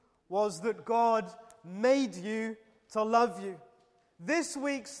was that God made you to love you. This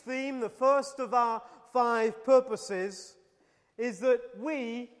week's theme, the first of our 5 purposes, is that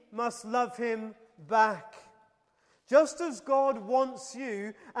we must love Him back. Just as God wants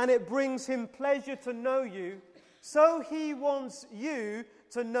you and it brings Him pleasure to know you, so He wants you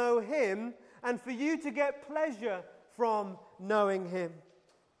to know Him and for you to get pleasure from knowing Him.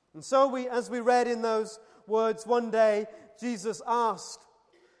 And so as we read in those words, one day Jesus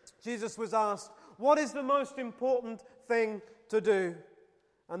was asked, what is the most important thing to do?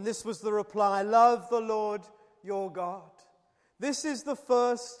 And this was the reply, love the Lord your God. This is the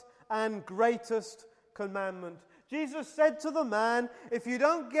first and greatest commandment. Jesus said to the man, if you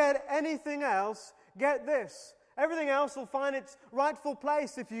don't get anything else, get this. Everything else will find its rightful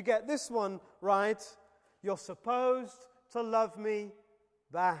place if you get this one right. You're supposed to love me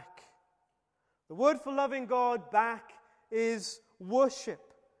back. The word for loving God back is worship.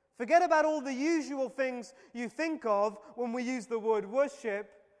 Forget about all the usual things you think of when we use the word worship.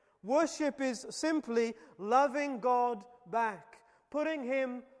 Worship is simply loving God back, putting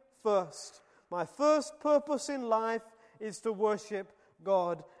Him first. My first purpose in life is to worship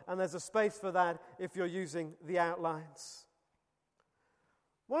God, and there's a space for that if you're using the outlines.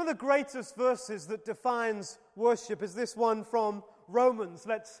 One of the greatest verses that defines worship is this one from Romans.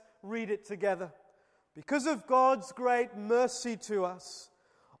 Let's read it together. Because of God's great mercy to us,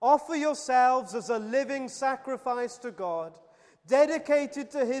 offer yourselves as a living sacrifice to God,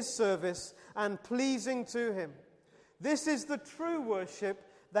 dedicated to His service and pleasing to Him. This is the true worship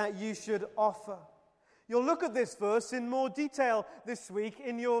that you should offer. You'll look at this verse in more detail this week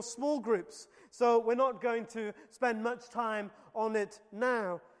in your small groups, so we're not going to spend much time on it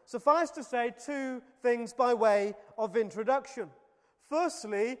now. Suffice to say 2 things by way of introduction.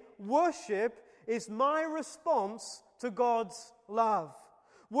 Firstly, worship is my response to God's love.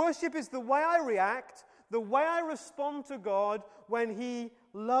 Worship is the way I react, the way I respond to God when He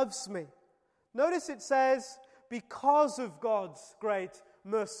loves me. Notice it says, because of God's great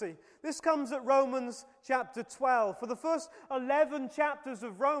mercy. This comes at Romans chapter 12. For the first 11 chapters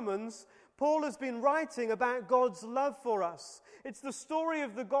of Romans, Paul has been writing about God's love for us. It's the story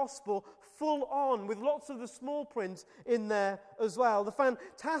of the gospel full on, with lots of the small print in there as well. The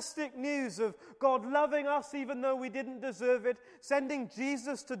fantastic news of God loving us even though we didn't deserve it, sending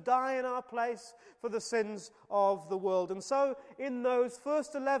Jesus to die in our place for the sins of the world. And so in those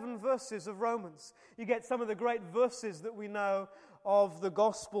first 11 verses of Romans, you get some of the great verses that we know of the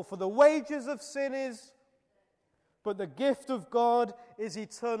gospel. For the wages of sin is, but the gift of God is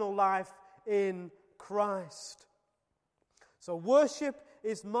eternal life in Christ. So worship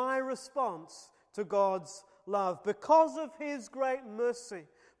is my response to God's love. Because of His great mercy,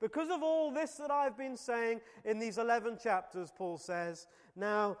 because of all this that I've been saying in these 11 chapters, Paul says,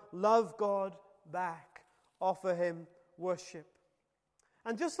 now love God back. Offer Him worship.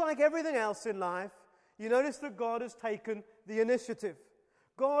 And just like everything else in life, you notice that God has taken the initiative.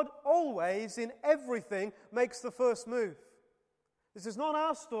 God always, in everything, makes the first move. This is not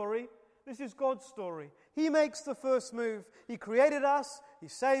our story. This is God's story. He makes the first move. He created us. He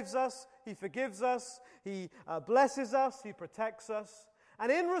saves us. He forgives us. He blesses us. He protects us.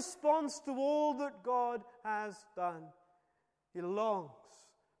 And in response to all that God has done, He longs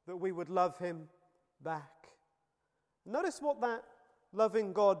that we would love Him back. Notice what that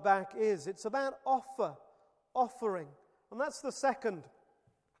loving God back is. It's about offering. And that's the second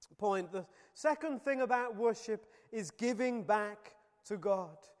point. The second thing about worship is giving back to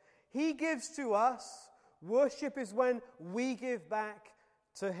God. He gives to us. Worship is when we give back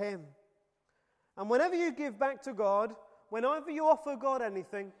to Him. And whenever you give back to God, whenever you offer God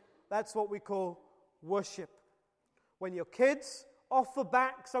anything, that's what we call worship. When your kids offer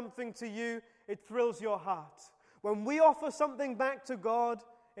back something to you, it thrills your heart. When we offer something back to God,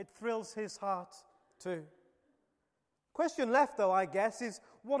 it thrills His heart too. Question left, though, I guess, is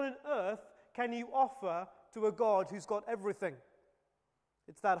what on earth can you offer to a God who's got everything?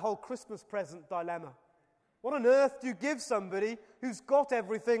 It's that whole Christmas present dilemma. What on earth do you give somebody who's got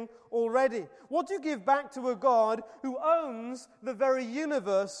everything already? What do you give back to a God who owns the very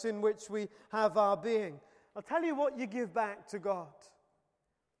universe in which we have our being? I'll tell you what you give back to God.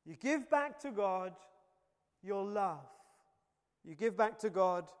 You give back to God your love. You give back to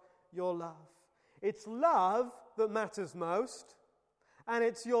God your love. It's love that matters most, and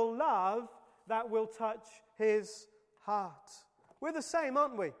it's your love that will touch His heart. We're the same,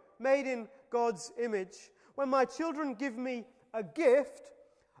 aren't we? Made in God's image. When my children give me a gift,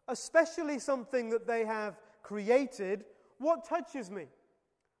 especially something that they have created, what touches me?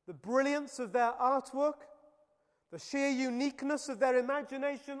 The brilliance of their artwork? the sheer uniqueness of their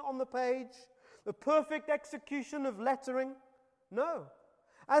imagination on the page, the perfect execution of lettering. No.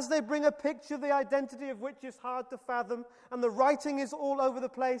 As they bring a picture, the identity of which is hard to fathom, and the writing is all over the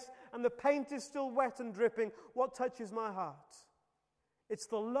place, and the paint is still wet and dripping, what touches my heart? It's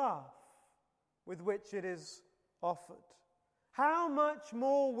the love with which it is offered. How much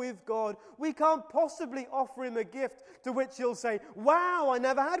more with God? We can't possibly offer him a gift to which he'll say, wow, I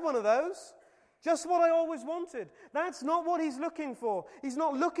never had one of those. Just what I always wanted. That's not what he's looking for. He's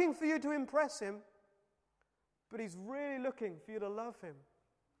not looking for you to impress him, but he's really looking for you to love him.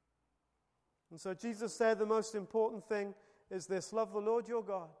 And so Jesus said the most important thing is this: love the Lord your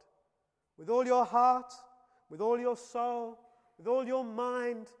God with all your heart, with all your soul, with all your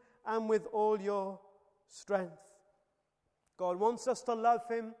mind, and with all your strength. God wants us to love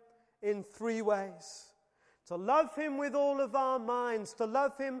him in three ways. To love him with all of our minds, to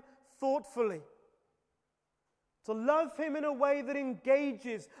love him thoughtfully, to love him in a way that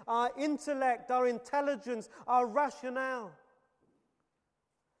engages our intellect, our intelligence, our rationale.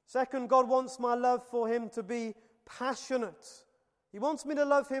 Second, God wants my love for him to be passionate. He wants me to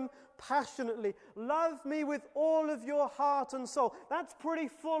love him passionately. Love me with all of your heart and soul. That's pretty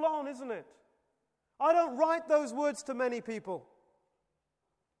full on, isn't it? I don't write those words to many people.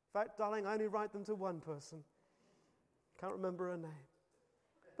 In fact, darling, I only write them to one person. Can't remember her name.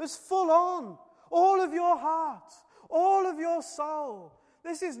 But it's full on. All of your heart, all of your soul.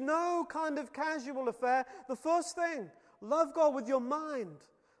 This is no kind of casual affair. The first thing, love God with your mind.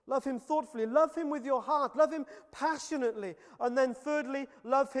 Love him thoughtfully. Love him with your heart. Love him passionately. And then thirdly,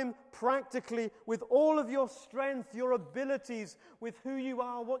 love him practically with all of your strength, your abilities, with who you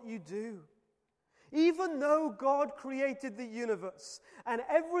are, what you do. Even though God created the universe and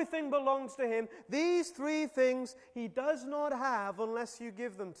everything belongs to him, these three things he does not have unless you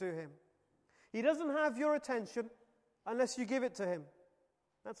give them to him. He doesn't have your attention unless you give it to him.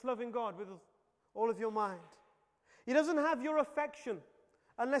 That's loving God with all of your mind. He doesn't have your affection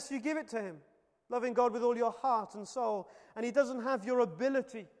unless you give it to him. Loving God with all your heart and soul. And he doesn't have your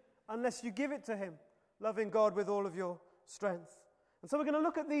ability unless you give it to him. Loving God with all of your strength. And so we're going to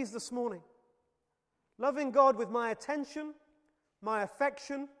look at these this morning. Loving God with my attention, my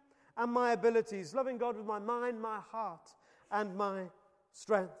affection, and my abilities. Loving God with my mind, my heart, and my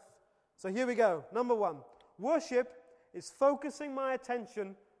strength. So here we go. Number one, worship is focusing my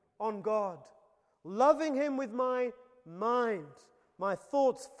attention on God. Loving him with my mind, my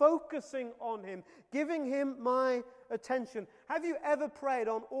thoughts, focusing on him, giving him my attention. Have you ever prayed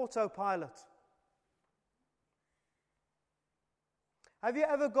on autopilot? Have you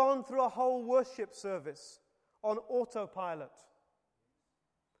ever gone through a whole worship service on autopilot?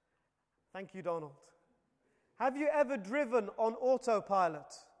 Thank you, Donald. Have you ever driven on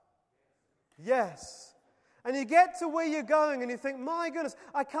autopilot? Yes. And you get to where you're going and you think, my goodness,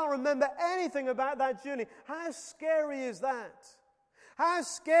 I can't remember anything about that journey. How scary is that? How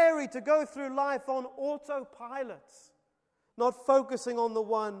scary to go through life on autopilot, not focusing on the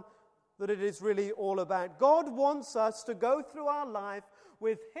one that it is really all about. God wants us to go through our life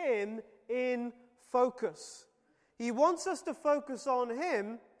with him in focus. He wants us to focus on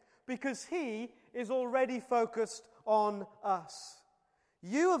him because he is already focused on us.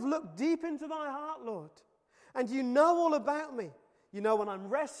 You have looked deep into my heart, Lord, and you know all about me. You know when I'm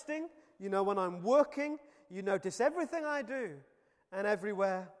resting, you know when I'm working, you notice everything I do and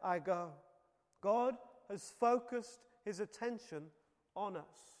everywhere I go. God has focused his attention on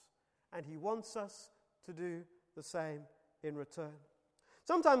us, and he wants us to do the same in return.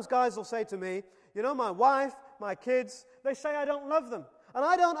 Sometimes guys will say to me, you know, my wife, my kids, they say I don't love them. And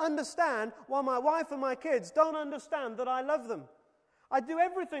I don't understand why my wife and my kids don't understand that I love them. I do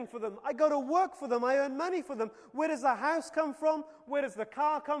everything for them. I go to work for them. I earn money for them. Where does the house come from? Where does the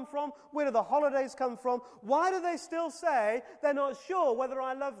car come from? Where do the holidays come from? Why do they still say they're not sure whether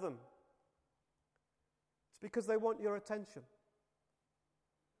I love them? It's because they want your attention.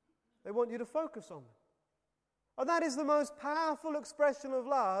 They want you to focus on them. And that is the most powerful expression of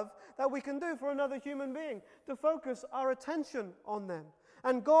love that we can do for another human being, to focus our attention on them.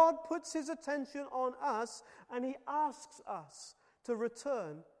 And God puts his attention on us, and he asks us to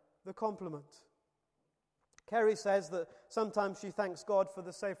return the compliment. Kerry says that sometimes she thanks God for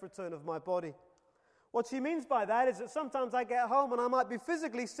the safe return of my body. What she means by that is that sometimes I get home and I might be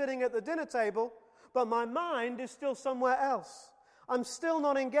physically sitting at the dinner table, but my mind is still somewhere else. I'm still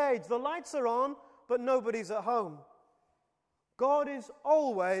not engaged. The lights are on, but nobody's at home. God is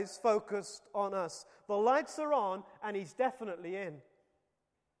always focused on us. The lights are on, and he's definitely in.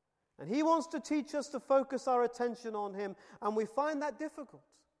 And he wants to teach us to focus our attention on him, and we find that difficult.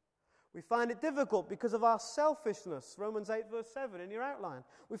 We find it difficult because of our selfishness, Romans 8 verse 7 in your outline.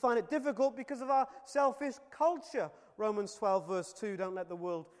 We find it difficult because of our selfish culture, Romans 12 verse 2, don't let the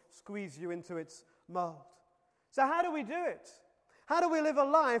world squeeze you into its mold. So how do we do it? How do we live a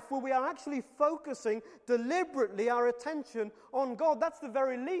life where we are actually focusing deliberately our attention on God? That's the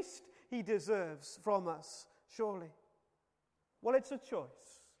very least He deserves from us, surely. Well, it's a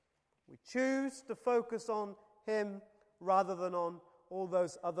choice. We choose to focus on Him rather than on all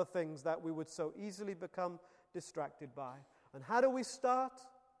those other things that we would so easily become distracted by. And how do we start?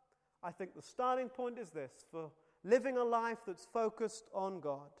 I think the starting point is this: for living a life that's focused on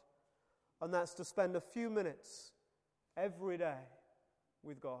God. And that's to spend a few minutes every day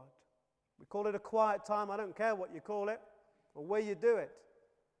with God. We call it a quiet time. I don't care what you call it or where you do it.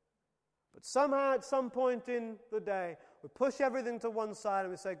 But somehow at some point in the day, we push everything to one side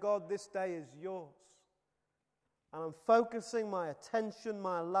and we say, God, this day is yours. And I'm focusing my attention,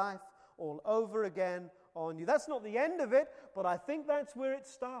 my life, all over again on you. That's not the end of it, but I think that's where it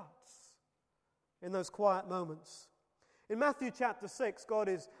starts, in those quiet moments. In Matthew chapter 6,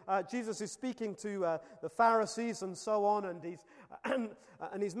 Jesus is speaking to the Pharisees and so on,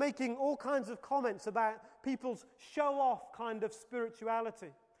 and he's making all kinds of comments about people's show-off kind of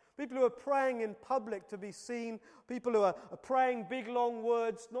spirituality. People who are praying in public to be seen, people who are praying big long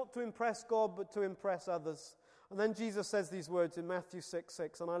words, not to impress God, but to impress others. And then Jesus says these words in Matthew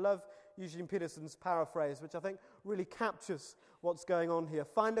 6:6, and I love Eugene Peterson's paraphrase, which I think really captures what's going on here.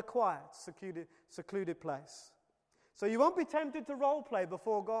 Find a quiet, secluded place. So you won't be tempted to role play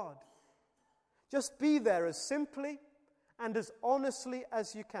before God. Just be there as simply and as honestly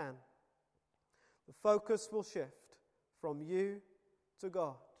as you can. The focus will shift from you to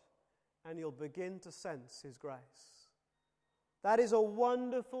God, and you'll begin to sense His grace. That is a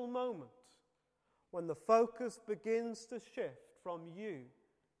wonderful moment when the focus begins to shift from you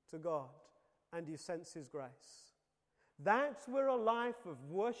to God and you sense His grace. That's where a life of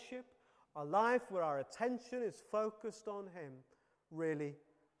worship, a life where our attention is focused on Him, really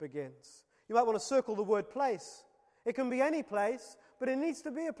begins. You might want to circle the word place. It can be any place, but it needs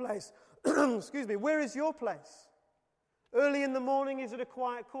to be a place. Excuse me, where is your place? Early in the morning, is it a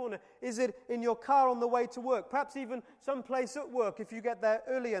quiet corner? Is it in your car on the way to work? Perhaps even someplace at work if you get there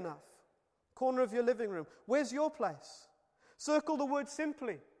early enough. Corner of your living room. Where's your place? Circle the word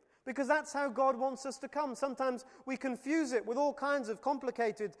simply, because that's how God wants us to come. Sometimes we confuse it with all kinds of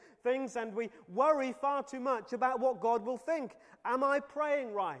complicated things, and we worry far too much about what God will think. Am I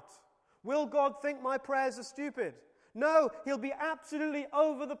praying right? Will God think my prayers are stupid? No, He'll be absolutely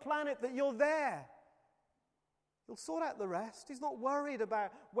over the planet that you're there. He'll sort out the rest. He's not worried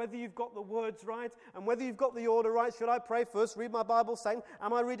about whether you've got the words right and whether you've got the order right. Should I pray first, read my Bible, second?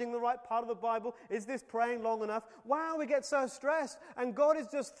 Am I reading the right part of the Bible? Is this praying long enough? Wow, we get so stressed, and God is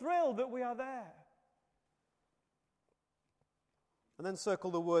just thrilled that we are there. And then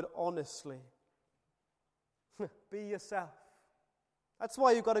circle the word honestly. Be yourself. That's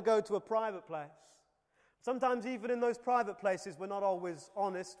why you've got to go to a private place. Sometimes even in those private places, we're not always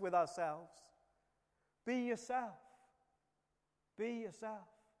honest with ourselves. Be yourself. Be yourself.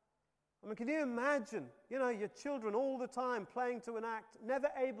 I mean, can you imagine, your children all the time playing to an act, never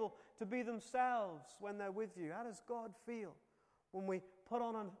able to be themselves when they're with you? How does God feel when we put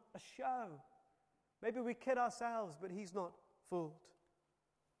on a show? Maybe we kid ourselves, but He's not fooled.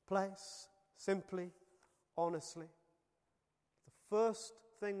 Place, simply, honestly. The first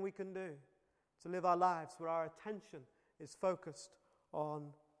thing we can do to live our lives where our attention is focused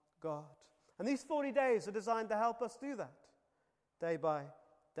on God. And these 40 days are designed to help us do that, day by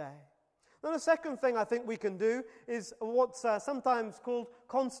day. Then the second thing I think we can do is what's sometimes called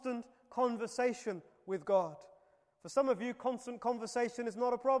constant conversation with God. For some of you, constant conversation is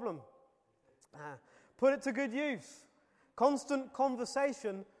not a problem. Put it to good use. Constant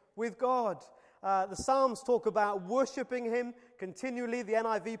conversation with God. The Psalms talk about worshiping Him continually. The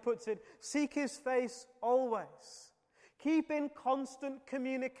NIV puts it, seek His face always. Keep in constant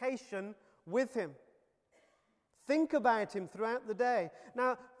communication with Him. Think about Him throughout the day.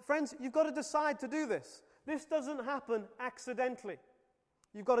 Now, friends, you've got to decide to do this. This doesn't happen accidentally.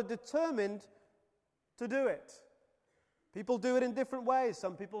 You've got to determine to do it. People do it in different ways.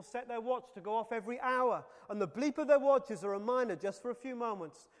 Some people set their watch to go off every hour, and the bleep of their watch is a reminder just for a few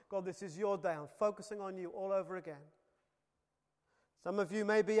moments. God, this is your day. I'm focusing on you all over again. Some of you,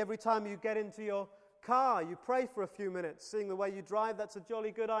 maybe every time you get into your car, you pray for a few minutes. Seeing the way you drive, that's a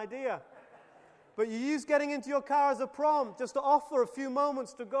jolly good idea. But you use getting into your car as a prompt, just to offer a few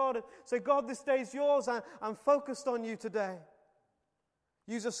moments to God and say, God, this day's yours. I'm focused on you today.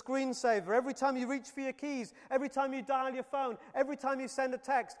 Use a screensaver every time you reach for your keys, every time you dial your phone, every time you send a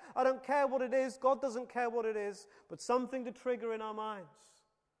text. I don't care what it is. God doesn't care what it is, but something to trigger in our minds.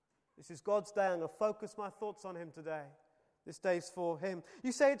 This is God's day. I'm going to focus my thoughts on Him today. This day's for Him.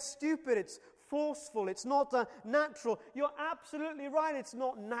 You say it's stupid, it's forceful, it's not natural. You're absolutely right, it's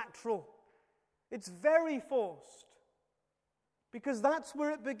not natural. It's very forced. Because that's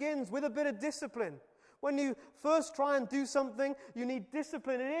where it begins, with a bit of discipline. When you first try and do something, you need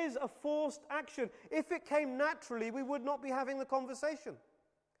discipline. It is a forced action. If it came naturally, we would not be having the conversation.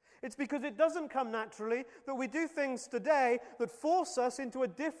 It's because it doesn't come naturally that we do things today that force us into a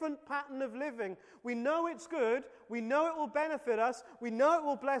different pattern of living. We know it's good. We know it will benefit us. We know it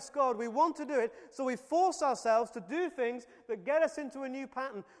will bless God. We want to do it. So we force ourselves to do things that get us into a new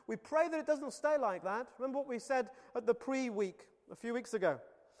pattern. We pray that it doesn't stay like that. Remember what we said at the pre-week a few weeks ago.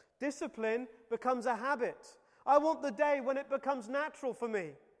 Discipline becomes a habit. I want the day when it becomes natural for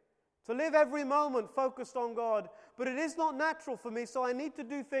me to live every moment focused on God. But it is not natural for me, so I need to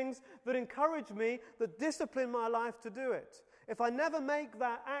do things that encourage me, that discipline my life to do it. If I never make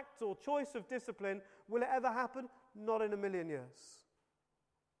that act or choice of discipline, will it ever happen? Not in a million years.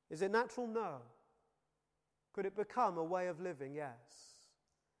 Is it natural? No. Could it become a way of living? Yes.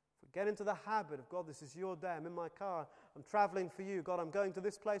 If we get into the habit of, God, this is your day. I'm in my car. I'm traveling for you. God, I'm going to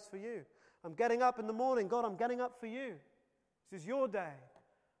this place for you. I'm getting up in the morning. God, I'm getting up for you. This is your day.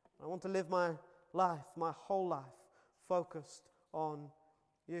 I want to live my life, my whole life, focused on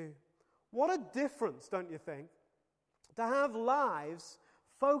you. What a difference, don't you think, to have lives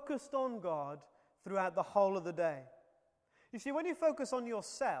focused on God throughout the whole of the day. You see, when you focus on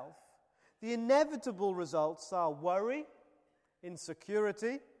yourself, the inevitable results are worry,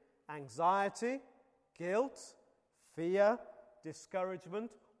 insecurity, anxiety, guilt, fear,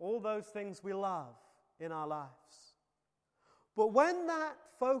 discouragement, all those things we love in our lives. But when that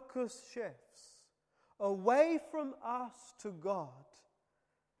focus shifts away from us to God,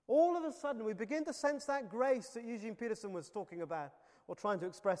 all of a sudden we begin to sense that grace that Eugene Peterson was talking about or trying to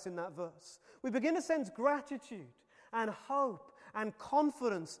express in that verse. We begin to sense gratitude and hope and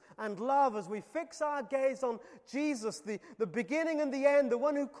confidence and love as we fix our gaze on Jesus, the beginning and the end, the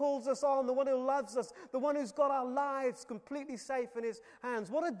one who calls us on, the one who loves us, the one who's got our lives completely safe in His hands.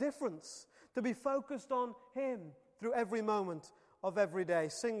 What a difference to be focused on Him through every moment of every day.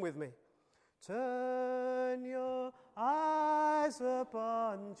 Sing with me. Turn your eyes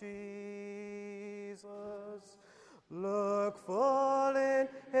upon Jesus. Look full in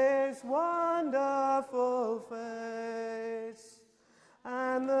His wonderful face,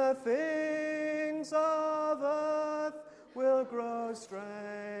 and the things of earth will grow strangely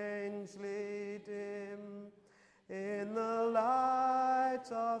dim in the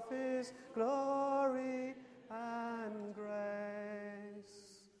light of His glory and grace.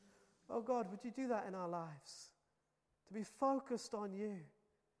 Oh God, would you do that in our lives? To be focused on you,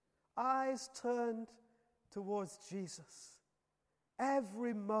 eyes turned towards Jesus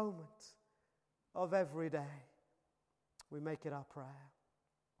every moment of every day. We make it our prayer.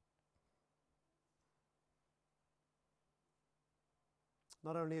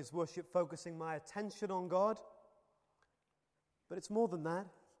 Not only is worship focusing my attention on God, but it's more than that.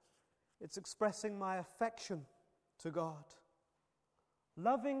 It's expressing my affection to God.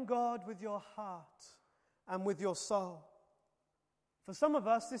 Loving God with your heart and with your soul. For some of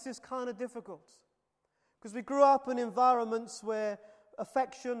us, this is kind of difficult because we grew up in environments where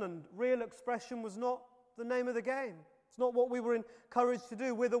affection and real expression was not the name of the game. It's not what we were encouraged to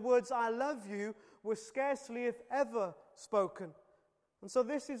do, where the words "I love you" were scarcely, if ever, spoken. And so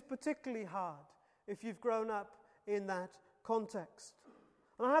this is particularly hard if you've grown up in that context.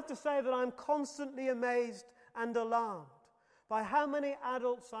 And I have to say that I'm constantly amazed and alarmed by how many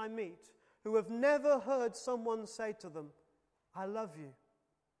adults I meet who have never heard someone say to them, "I love you.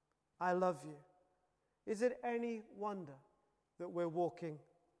 I love you." Is it any wonder that we're walking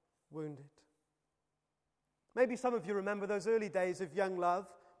wounded? Maybe some of you remember those early days of young love,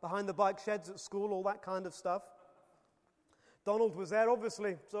 behind the bike sheds at school, all that kind of stuff. Donald was there,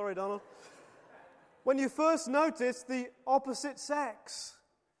 obviously. Sorry, Donald. When you first notice the opposite sex,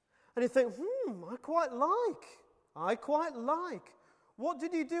 and you think, I quite like. What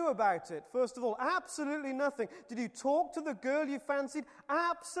did you do about it? First of all, absolutely nothing. Did you talk to the girl you fancied?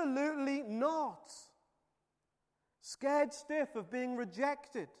 Absolutely not. Scared stiff of being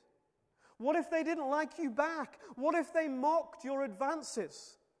rejected. What if they didn't like you back? What if they mocked your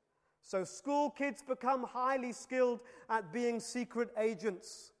advances? So school kids become highly skilled at being secret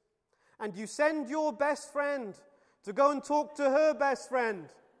agents. And you send your best friend to go and talk to her best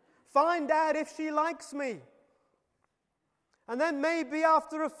friend. Find out if she likes me. And then maybe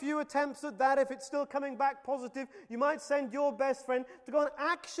after a few attempts at that, if it's still coming back positive, you might send your best friend to go and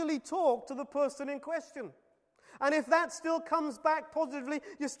actually talk to the person in question. And if that still comes back positively,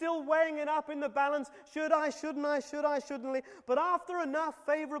 you're still weighing it up in the balance. Should I, shouldn't I, should I, shouldn't I? But after enough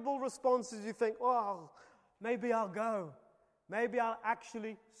favorable responses, you think, oh, maybe I'll go. Maybe I'll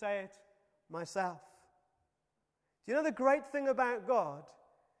actually say it myself. Do you know the great thing about God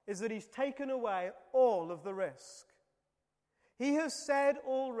is that He's taken away all of the risk. He has said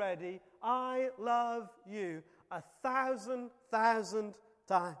already, I love you 1,000,000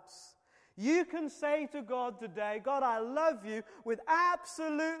 times. You can say to God today, God, I love you, with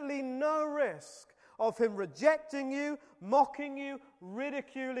absolutely no risk of Him rejecting you, mocking you,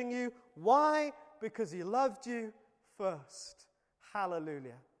 ridiculing you. Why? Because He loved you first.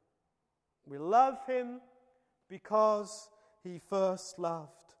 Hallelujah. We love Him because He first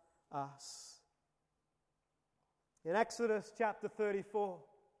loved us. In Exodus chapter 34,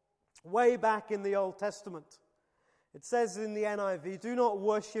 way back in the Old Testament, it says in the NIV, do not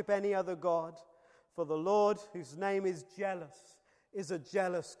worship any other God, for the Lord, whose name is jealous, is a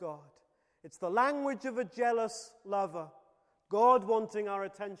jealous God. It's the language of a jealous lover. God wanting our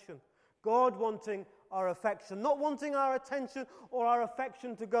attention. God wanting our affection. Not wanting our attention or our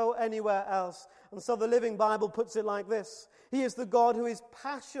affection to go anywhere else. And so the Living Bible puts it like this. He is the God who is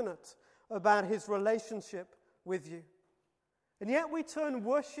passionate about His relationship with you. And yet we turn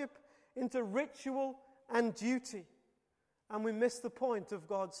worship into ritual and duty. And we miss the point of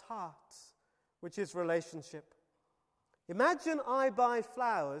God's heart, which is relationship. Imagine I buy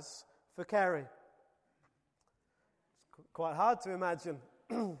flowers for Kerry. It's quite hard to imagine,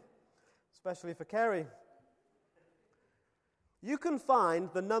 especially for Kerry. You can find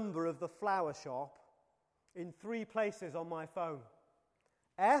the number of the flower shop in 3 places on my phone.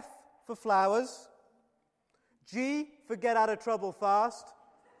 F for flowers, G for get out of trouble fast,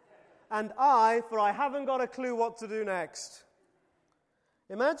 and I for I haven't got a clue what to do next.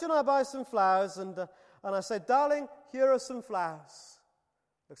 Imagine I buy some flowers and I say, darling, here are some flowers.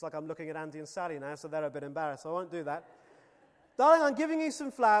 Looks like I'm looking at Andy and Sally now, so they're a bit embarrassed. I won't do that. Darling, I'm giving you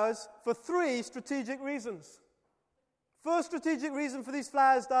some flowers for 3 strategic reasons. First strategic reason for these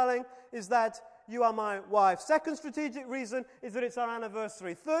flowers, darling, is that you are my wife. Second strategic reason is that it's our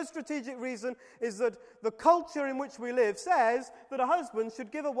anniversary. Third strategic reason is that the culture in which we live says that a husband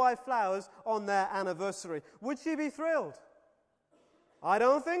should give a wife flowers on their anniversary. Would she be thrilled? I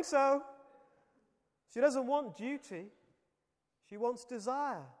don't think so. She doesn't want duty. She wants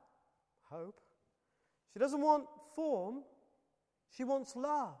desire, hope. She doesn't want form. She wants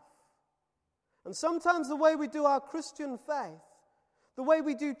love. And sometimes the way we do our Christian faith, the way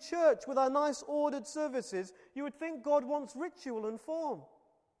we do church with our nice ordered services, you would think God wants ritual and form.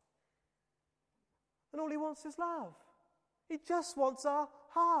 And all He wants is love. He just wants our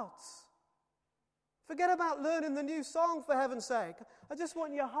hearts. Forget about learning the new song, for heaven's sake. I just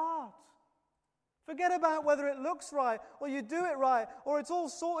want your heart. Forget about whether it looks right, or you do it right, or it's all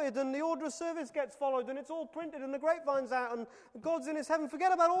sorted and the order of service gets followed and it's all printed and the grapevine's out and God's in His heaven.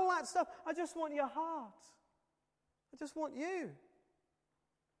 Forget about all that stuff. I just want your heart. I just want you.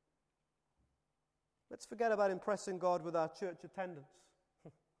 Let's forget about impressing God with our church attendance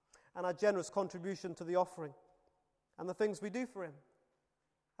and our generous contribution to the offering and the things we do for Him.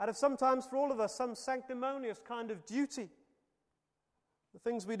 Out of sometimes for all of us some sanctimonious kind of duty. The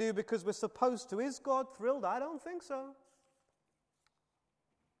things we do because we're supposed to. Is God thrilled? I don't think so.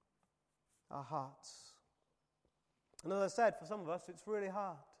 Our hearts. And as I said, for some of us it's really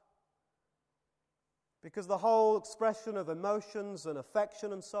hard. Because the whole expression of emotions and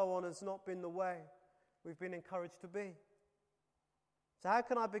affection and so on has not been the way we've been encouraged to be. So how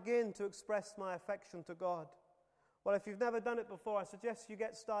can I begin to express my affection to God? Well, if you've never done it before, I suggest you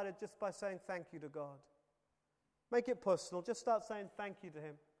get started just by saying thank you to God. Make it personal. Just start saying thank you to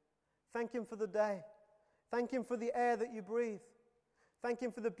Him. Thank Him for the day. Thank Him for the air that you breathe. Thank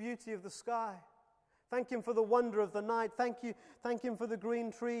Him for the beauty of the sky. Thank Him for the wonder of the night. Thank Him for the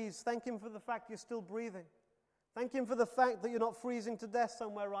green trees. Thank Him for the fact you're still breathing. Thank Him for the fact that you're not freezing to death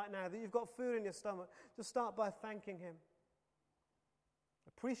somewhere right now, that you've got food in your stomach. Just start by thanking Him.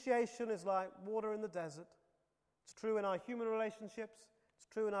 Appreciation is like water in the desert. It's true in our human relationships. It's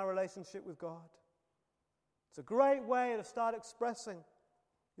true in our relationship with God. It's a great way to start expressing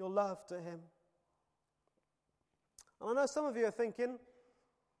your love to Him. And I know some of you are thinking,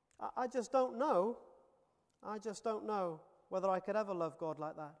 I just don't know. I just don't know whether I could ever love God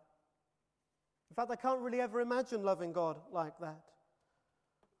like that. In fact, I can't really ever imagine loving God like that.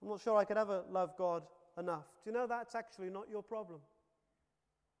 I'm not sure I could ever love God enough. Do you know that's actually not your problem?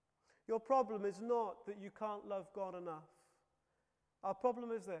 Your problem is not that you can't love God enough. Our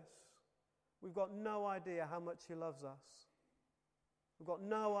problem is this. We've got no idea how much He loves us. We've got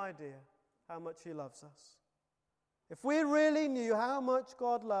no idea how much He loves us. If we really knew how much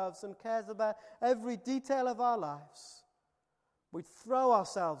God loves and cares about every detail of our lives, we'd throw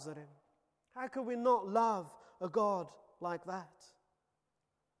ourselves at Him. How could we not love a God like that?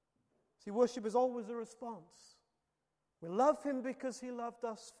 See, worship is always a response. We love Him because He loved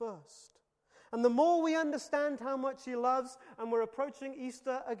us first. And the more we understand how much He loves, and we're approaching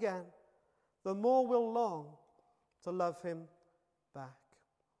Easter again, the more we'll long to love Him back.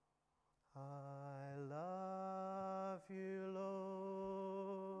 I love you,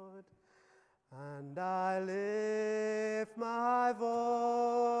 Lord, and I lift my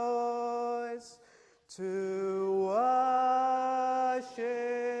voice to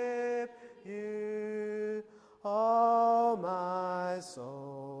worship you, oh my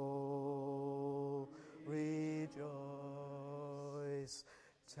soul, rejoice.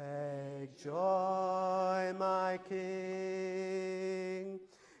 Take joy, my King,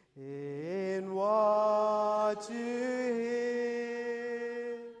 in what you hear.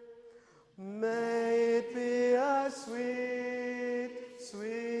 May it be a sweet,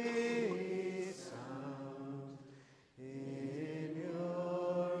 sweet sound in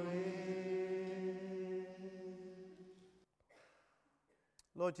your ear.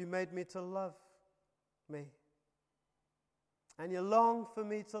 Lord, you made me to love me. And you long for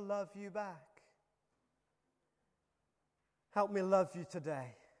me to love you back. Help me love you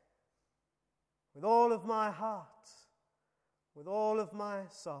today. With all of my heart. With all of my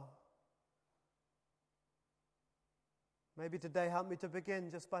soul. Maybe today help me to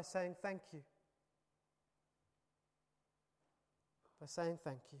begin just by saying thank you. By saying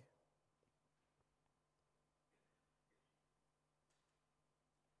thank you.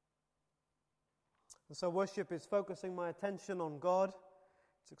 And so worship is focusing my attention on God.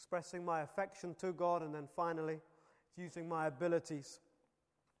 It's expressing my affection to God. And then finally, it's using my abilities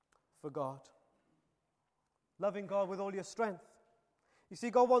for God. Loving God with all your strength. You see,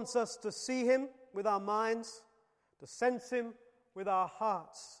 God wants us to see Him with our minds, to sense Him with our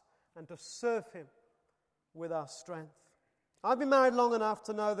hearts, and to serve Him with our strength. I've been married long enough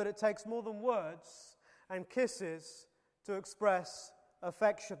to know that it takes more than words and kisses to express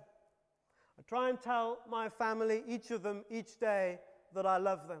affection. I try and tell my family, each of them, each day, that I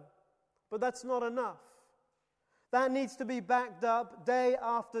love them. But that's not enough. That needs to be backed up day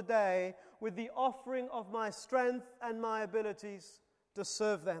after day with the offering of my strength and my abilities to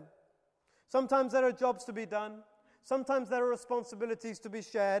serve them. Sometimes there are jobs to be done. Sometimes there are responsibilities to be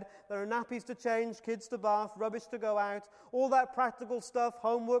shared. There are nappies to change, kids to bath, rubbish to go out, all that practical stuff,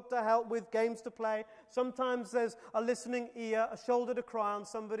 homework to help with, games to play. Sometimes there's a listening ear, a shoulder to cry on,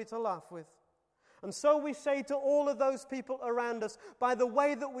 somebody to laugh with. And so we say to all of those people around us, by the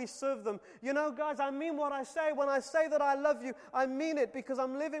way that we serve them, you know, guys, I mean what I say. When I say that I love you, I mean it because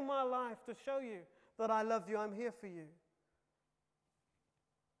I'm living my life to show you that I love you. I'm here for you.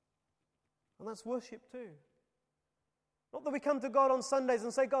 And that's worship too. Not that we come to God on Sundays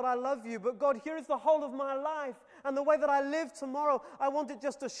and say, God, I love you, but God, here is the whole of my life. And the way that I live tomorrow, I want it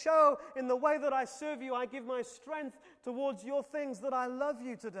just to show in the way that I serve you. I give my strength towards your things that I love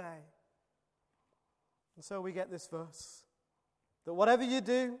you today. And so we get this verse, that whatever you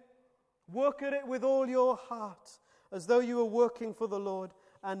do, work at it with all your heart, as though you were working for the Lord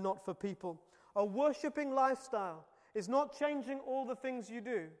and not for people. A worshiping lifestyle is not changing all the things you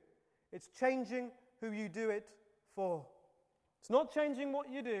do. It's changing who you do it for. It's not changing what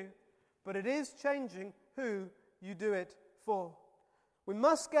you do, but it is changing who you do it for. We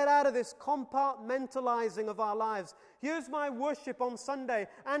must get out of this compartmentalizing of our lives. Here's my worship on Sunday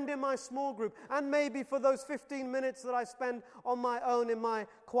and in my small group, and maybe for those 15 minutes that I spend on my own in my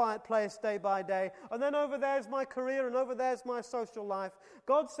quiet place day by day. And then over there's my career, and over there's my social life.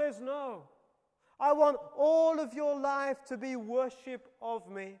 God says, no. I want all of your life to be worship of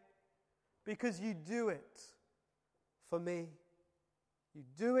me, because you do it for me. You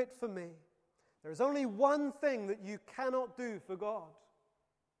do it for me. There is only one thing that you cannot do for God.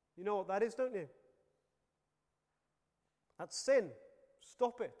 You know what that is, don't you? That's sin.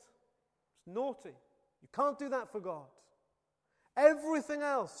 Stop it. It's naughty. You can't do that for God. Everything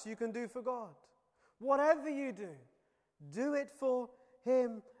else you can do for God. Whatever you do, do it for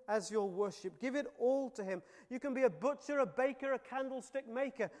Him as your worship. Give it all to Him. You can be a butcher, a baker, a candlestick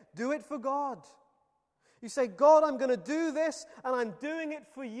maker. Do it for God. You say, God, I'm going to do this, and I'm doing it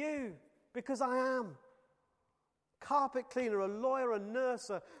for you, because I am. Carpet cleaner, a lawyer, a nurse,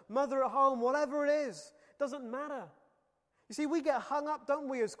 a mother at home, whatever it is. It doesn't matter. You see, we get hung up, don't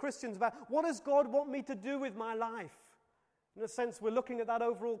we, as Christians, about what does God want me to do with my life? In a sense, we're looking at that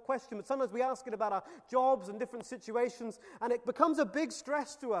overall question, but sometimes we ask it about our jobs and different situations, and it becomes a big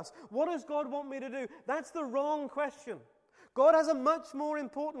stress to us. What does God want me to do? That's the wrong question. God has a much more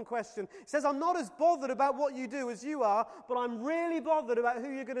important question. He says, I'm not as bothered about what you do as you are, but I'm really bothered about who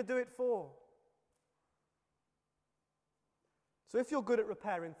you're going to do it for. So if you're good at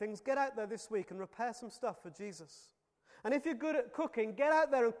repairing things, get out there this week and repair some stuff for Jesus. And if you're good at cooking, get out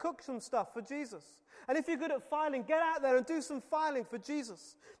there and cook some stuff for Jesus. And if you're good at filing, get out there and do some filing for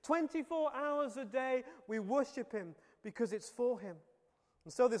Jesus. 24 hours a day, we worship him because it's for him.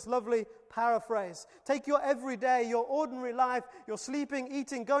 And so this lovely paraphrase, take your everyday, your ordinary life, your sleeping,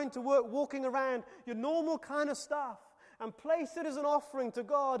 eating, going to work, walking around, your normal kind of stuff, and place it as an offering to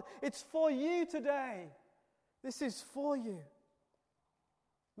God. It's for you today. This is for you.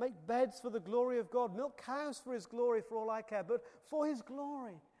 Make beds for the glory of God. Milk cows for his glory, for all I care. But for his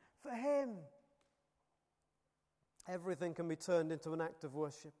glory, for him. Everything can be turned into an act of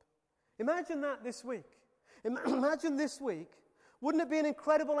worship. Imagine that this week. Imagine this week. Wouldn't it be an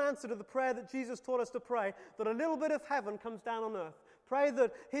incredible answer to the prayer that Jesus taught us to pray, that a little bit of heaven comes down on earth? Pray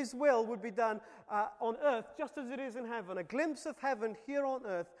that his will would be done on earth just as it is in heaven. A glimpse of heaven here on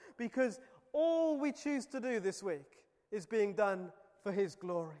earth, because all we choose to do this week is being done for his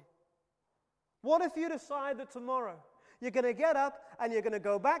glory. What if you decide that tomorrow you're going to get up and you're going to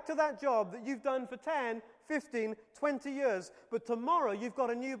go back to that job that you've done for 10, 15, 20 years, but tomorrow you've got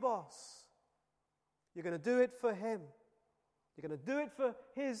a new boss. You're going to do it for him. You're going to do it for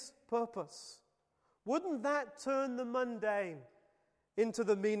his purpose. Wouldn't that turn the mundane into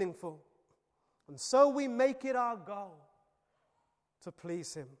the meaningful? And so we make it our goal to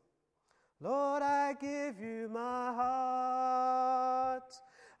please him. Lord, I give you my heart.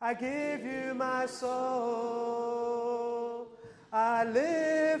 I give you my soul. I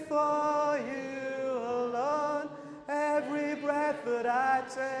live for you alone. Every breath that I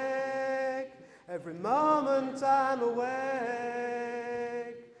take, every moment I'm awake.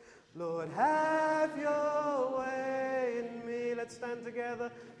 Lord, have your way in me. Let's stand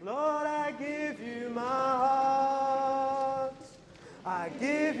together. Lord, I give you my heart. I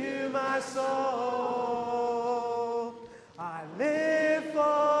give you my soul. I live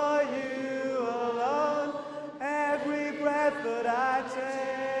for you alone. Every breath that I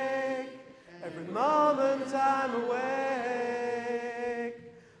take, every moment I'm awake.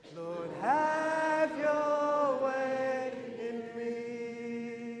 Lord, have your way in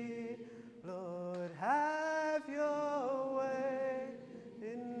me. Lord, have your way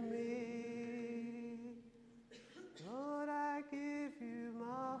in me. Lord, I give you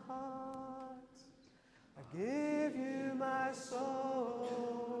my heart. I give you my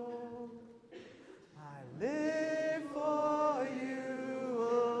soul. I live for you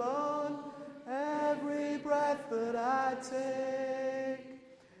alone. Every breath that I take,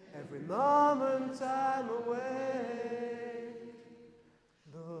 every moment I'm awake.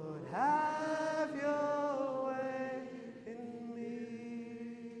 Lord, have your way in me.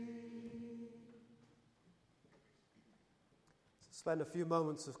 Spend a few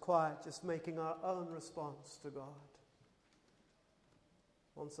moments of quiet just making our own response to God.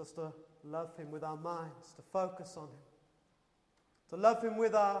 Wants us to love him with our minds, to focus on him, to love him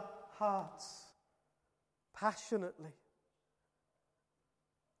with our hearts, passionately,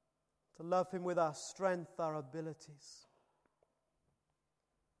 to love him with our strength, our abilities.